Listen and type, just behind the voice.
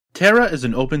Terra is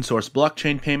an open-source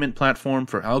blockchain payment platform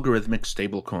for algorithmic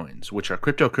stablecoins, which are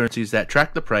cryptocurrencies that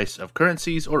track the price of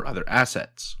currencies or other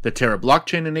assets. The Terra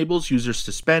blockchain enables users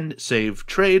to spend, save,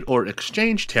 trade, or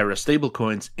exchange Terra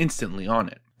stablecoins instantly on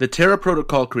it. The Terra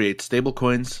protocol creates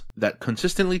stablecoins that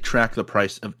consistently track the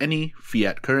price of any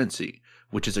fiat currency,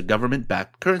 which is a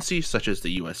government-backed currency such as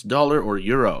the US dollar or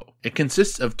euro. It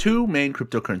consists of two main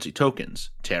cryptocurrency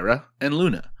tokens, Terra and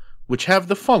Luna, which have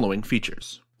the following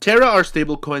features. Terra are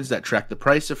stablecoins that track the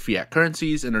price of fiat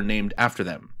currencies and are named after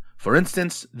them. For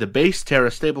instance, the base Terra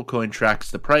stablecoin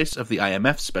tracks the price of the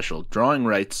IMF's special drawing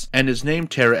rights and is named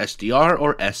Terra SDR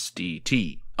or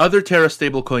SDT. Other Terra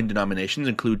stablecoin denominations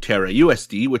include Terra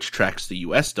USD, which tracks the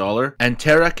US dollar, and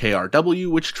Terra KRW,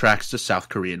 which tracks the South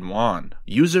Korean won.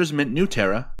 Users mint new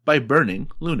Terra by burning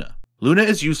Luna. Luna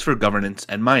is used for governance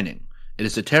and mining. It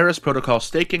is a Terra's protocol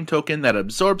staking token that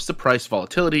absorbs the price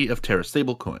volatility of Terra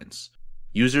stablecoins.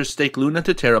 Users stake Luna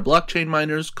to Terra blockchain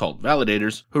miners, called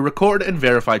validators, who record and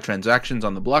verify transactions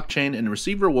on the blockchain and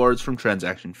receive rewards from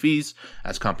transaction fees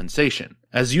as compensation.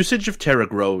 As usage of Terra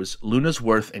grows, Luna's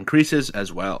worth increases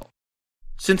as well.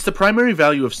 Since the primary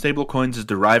value of stablecoins is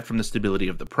derived from the stability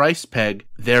of the price peg,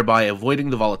 thereby avoiding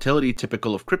the volatility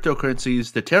typical of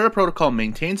cryptocurrencies, the Terra protocol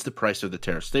maintains the price of the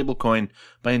Terra stablecoin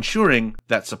by ensuring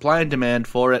that supply and demand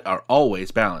for it are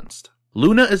always balanced.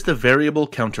 Luna is the variable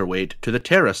counterweight to the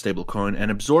Terra stablecoin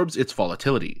and absorbs its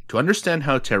volatility. To understand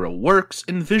how Terra works,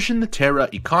 envision the Terra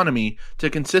economy to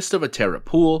consist of a Terra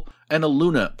pool and a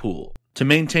Luna pool. To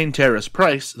maintain Terra's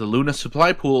price, the Luna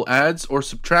supply pool adds or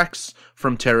subtracts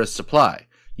from Terra's supply.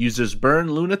 Users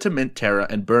burn Luna to mint Terra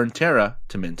and burn Terra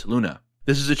to mint Luna.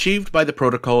 This is achieved by the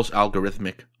protocol's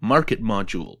algorithmic market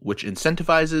module, which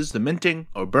incentivizes the minting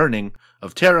or burning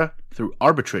of Terra through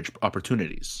arbitrage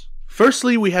opportunities.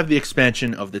 Firstly, we have the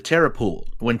expansion of the Terra pool.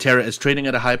 When Terra is trading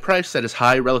at a high price that is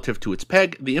high relative to its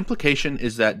peg, the implication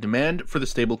is that demand for the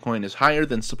stablecoin is higher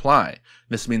than supply.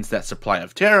 This means that supply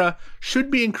of Terra should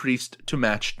be increased to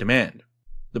match demand.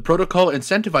 The protocol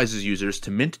incentivizes users to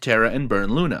mint Terra and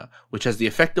burn Luna, which has the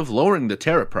effect of lowering the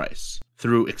Terra price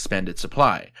through expanded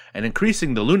supply, and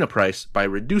increasing the Luna price by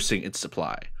reducing its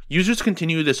supply. Users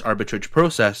continue this arbitrage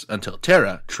process until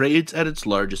Terra trades at its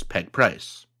largest peg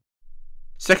price.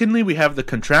 Secondly, we have the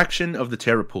contraction of the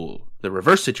Terra pool. The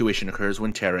reverse situation occurs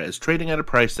when Terra is trading at a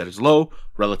price that is low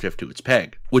relative to its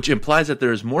peg, which implies that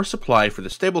there is more supply for the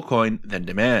stablecoin than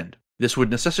demand. This would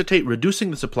necessitate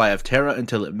reducing the supply of Terra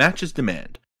until it matches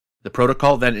demand. The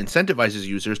protocol then incentivizes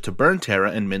users to burn Terra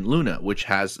and mint Luna, which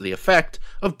has the effect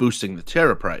of boosting the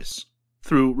Terra price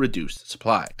through reduced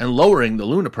supply, and lowering the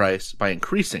Luna price by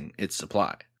increasing its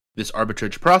supply. This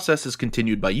arbitrage process is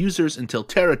continued by users until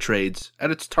Terra trades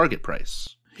at its target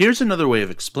price. Here's another way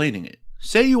of explaining it.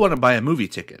 Say you want to buy a movie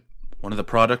ticket. One of the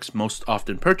products most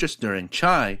often purchased during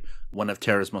Chai, one of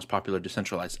Terra's most popular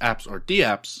decentralized apps or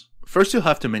dApps. First, you'll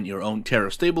have to mint your own Terra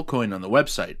stablecoin on the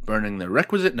website, burning the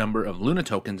requisite number of Luna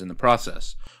tokens in the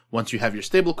process. Once you have your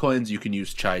stablecoins, you can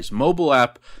use Chai's mobile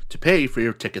app to pay for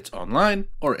your tickets online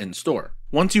or in-store.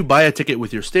 Once you buy a ticket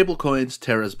with your stablecoins,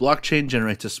 Terra's blockchain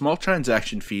generates a small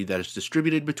transaction fee that is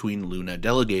distributed between Luna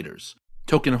delegators,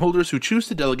 token holders who choose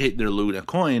to delegate their Luna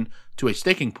coin to a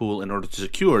staking pool in order to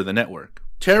secure the network.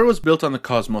 Terra was built on the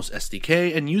Cosmos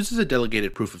SDK and uses a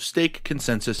delegated proof-of-stake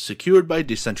consensus secured by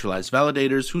decentralized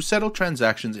validators who settle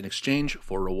transactions in exchange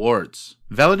for rewards.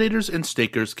 Validators and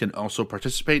stakers can also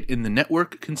participate in the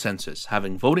network consensus,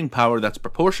 having voting power that's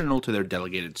proportional to their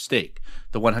delegated stake.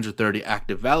 The 130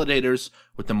 active validators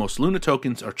with the most Luna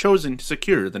tokens are chosen to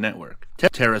secure the network.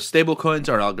 Terra's stablecoins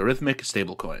are algorithmic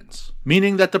stablecoins,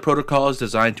 meaning that the protocol is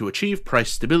designed to achieve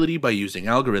price stability by using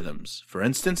algorithms. For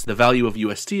instance, the value of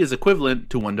UST is equivalent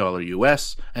to $1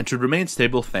 US and should remain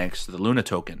stable thanks to the Luna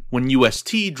token. When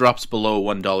UST drops below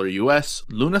 $1 US,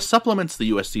 Luna supplements the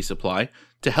UST supply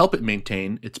to help it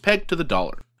maintain its peg to the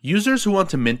dollar. Users who want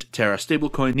to mint Terra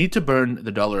stablecoin need to burn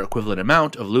the dollar equivalent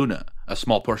amount of Luna, a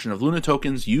small portion of Luna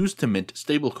tokens used to mint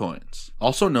stablecoins,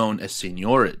 also known as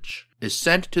seigniorage, is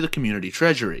sent to the community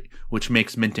treasury, which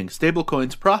makes minting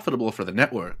stablecoins profitable for the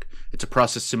network. It's a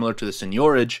process similar to the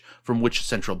seigniorage from which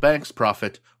central banks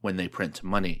profit when they print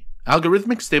money.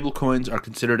 Algorithmic stablecoins are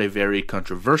considered a very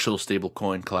controversial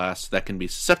stablecoin class that can be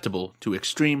susceptible to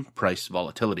extreme price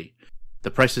volatility. The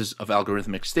prices of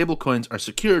algorithmic stablecoins are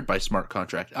secured by smart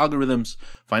contract algorithms,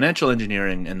 financial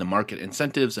engineering, and the market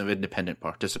incentives of independent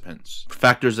participants,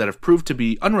 factors that have proved to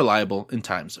be unreliable in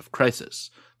times of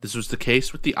crisis. This was the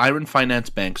case with the Iron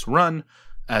Finance Bank's run,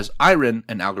 as Iron,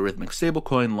 an algorithmic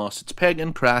stablecoin, lost its peg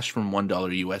and crashed from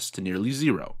 $1 US to nearly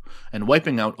zero, and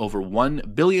wiping out over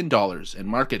 $1 billion in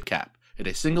market cap in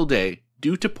a single day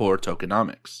due to poor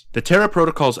tokenomics. The Terra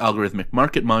protocol's algorithmic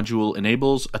market module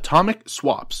enables atomic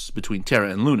swaps between Terra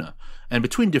and Luna, and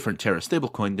between different Terra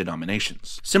stablecoin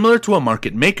denominations. Similar to a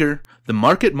market maker, the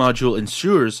market module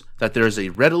ensures that there is a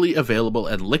readily available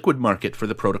and liquid market for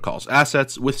the protocol's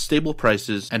assets with stable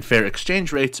prices and fair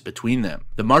exchange rates between them.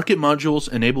 The market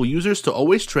modules enable users to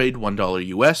always trade $1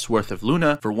 US worth of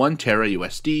Luna for 1 Terra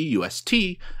USD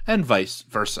UST and vice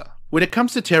versa. When it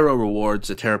comes to Terra rewards,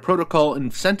 the Terra protocol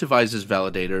incentivizes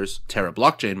validators, Terra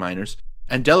blockchain miners,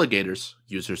 and delegators,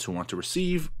 users who want to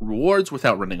receive rewards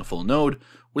without running a full node,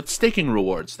 with staking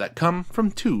rewards that come from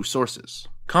 2 sources.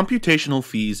 Computational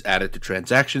fees added to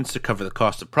transactions to cover the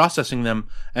cost of processing them,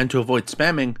 and to avoid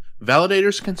spamming,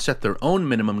 validators can set their own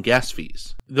minimum gas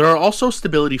fees. There are also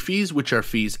stability fees, which are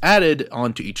fees added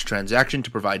onto each transaction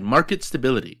to provide market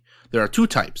stability. There are 2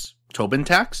 types. Tobin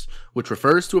tax, which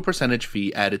refers to a percentage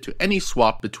fee added to any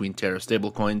swap between Terra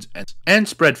stablecoins, and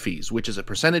spread fees, which is a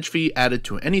percentage fee added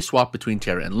to any swap between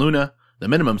Terra and Luna, the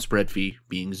minimum spread fee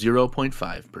being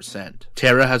 0.5%.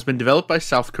 Terra has been developed by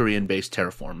South Korean-based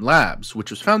Terraform Labs, which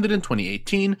was founded in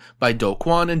 2018 by Do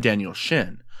Kwon and Daniel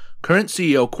Shin. Current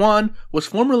CEO Kwon was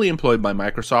formerly employed by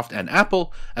Microsoft and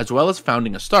Apple, as well as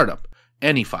founding a startup,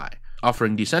 AnyFi,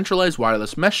 offering decentralized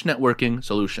wireless mesh networking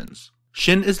solutions.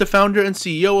 Shin is the founder and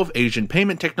CEO of Asian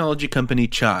payment technology company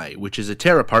Chai, which is a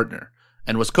Terra partner,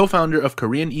 and was co-founder of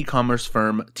Korean e-commerce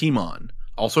firm Timon,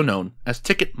 also known as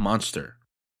Ticket Monster.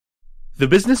 The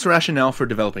business rationale for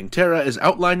developing Terra is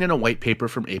outlined in a white paper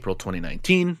from April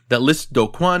 2019 that lists Do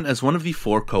Kwon as one of the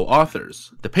 4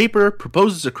 co-authors. The paper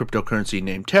proposes a cryptocurrency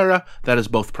named Terra that is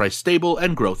both price-stable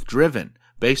and growth-driven,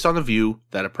 based on the view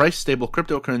that a price-stable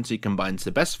cryptocurrency combines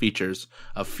the best features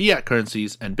of fiat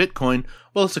currencies and Bitcoin,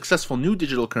 while a successful new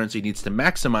digital currency needs to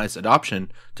maximize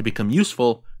adoption to become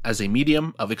useful as a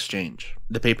medium of exchange.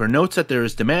 The paper notes that there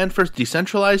is demand for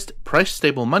decentralized,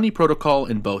 price-stable money protocol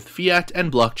in both fiat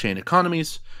and blockchain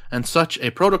economies, and such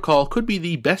a protocol could be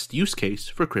the best use case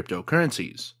for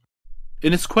cryptocurrencies.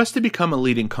 In its quest to become a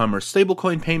leading commerce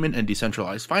stablecoin payment and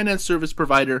decentralized finance service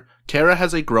provider, Terra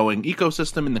has a growing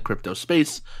ecosystem in the crypto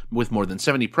space, with more than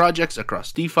 70 projects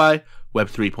across DeFi, Web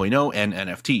 3.0, and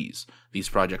NFTs. These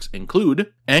projects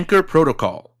include Anchor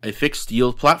Protocol, a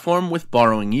fixed-yield platform with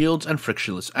borrowing yields and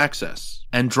frictionless access;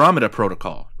 Andromeda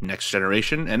Protocol,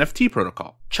 next-generation NFT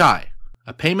protocol; Chai,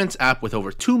 a payments app with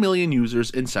over 2 million users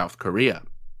in South Korea;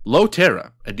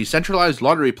 Terra, a decentralized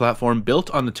lottery platform built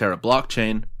on the Terra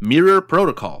blockchain; Mirror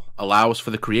Protocol allows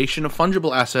for the creation of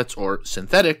fungible assets or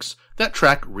synthetics that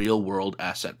track real-world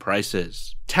asset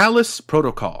prices; Talus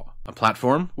Protocol, a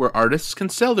platform where artists can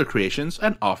sell their creations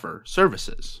and offer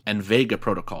services; and Vega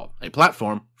Protocol, a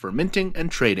platform for minting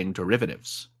and trading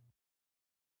derivatives.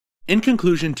 In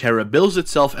conclusion, Terra bills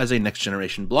itself as a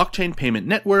next-generation blockchain payment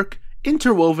network,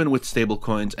 interwoven with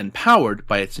stablecoins and powered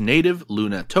by its native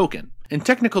Luna token. In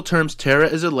technical terms, Terra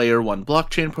is a Layer 1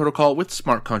 blockchain protocol with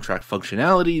smart contract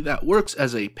functionality that works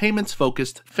as a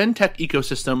payments-focused fintech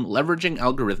ecosystem leveraging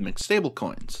algorithmic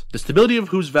stablecoins, the stability of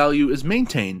whose value is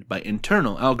maintained by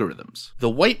internal algorithms. The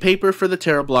white paper for the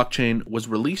Terra blockchain was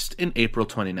released in April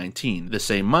 2019, the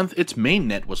same month its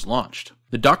mainnet was launched.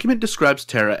 The document describes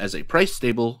Terra as a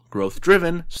price-stable,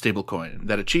 growth-driven stablecoin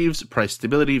that achieves price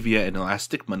stability via an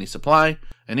elastic money supply,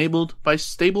 enabled by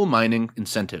stable mining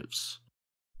incentives.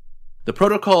 The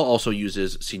protocol also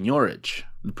uses seigniorage,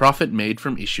 the profit made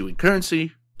from issuing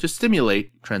currency, to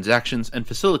stimulate transactions and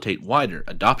facilitate wider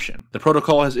adoption. The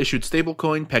protocol has issued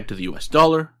stablecoin pegged to the US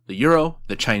dollar, the euro,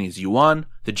 the Chinese yuan,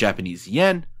 the Japanese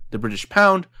yen, the British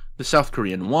pound, the South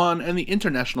Korean won, and the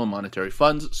International Monetary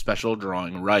Fund's special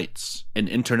drawing rights, an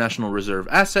international reserve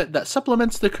asset that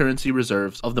supplements the currency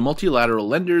reserves of the multilateral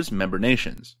lenders' member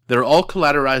nations. They are all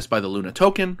collateralized by the Luna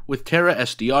token, with Terra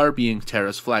SDR being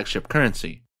Terra's flagship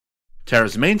currency.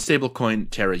 Terra's main stablecoin,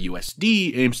 Terra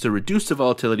USD, aims to reduce the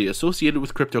volatility associated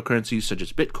with cryptocurrencies such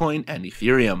as Bitcoin and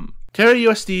Ethereum. Terra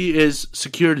USD is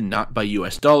secured not by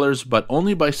US dollars, but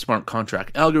only by smart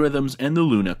contract algorithms and the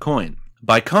Luna coin.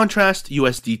 By contrast,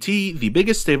 USDT, the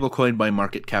biggest stablecoin by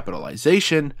market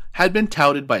capitalization, had been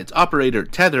touted by its operator,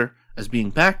 Tether, as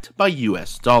being backed by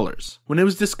US dollars. When it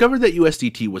was discovered that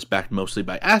USDT was backed mostly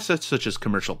by assets such as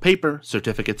commercial paper,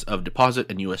 certificates of deposit,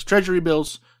 and US Treasury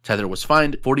bills, Tether was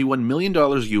fined $41 million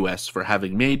US for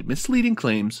having made misleading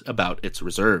claims about its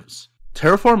reserves.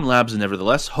 Terraform Labs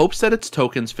nevertheless hopes that its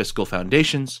token's fiscal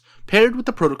foundations, paired with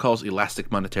the protocol's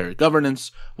elastic monetary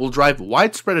governance, will drive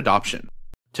widespread adoption.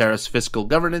 Terra's fiscal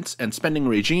governance and spending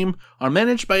regime are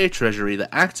managed by a treasury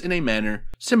that acts in a manner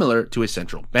similar to a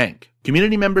central bank.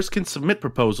 Community members can submit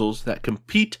proposals that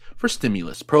compete for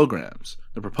stimulus programs.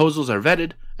 The proposals are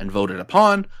vetted and voted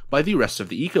upon by the rest of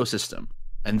the ecosystem,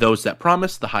 and those that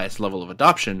promise the highest level of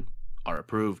adoption are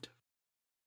approved.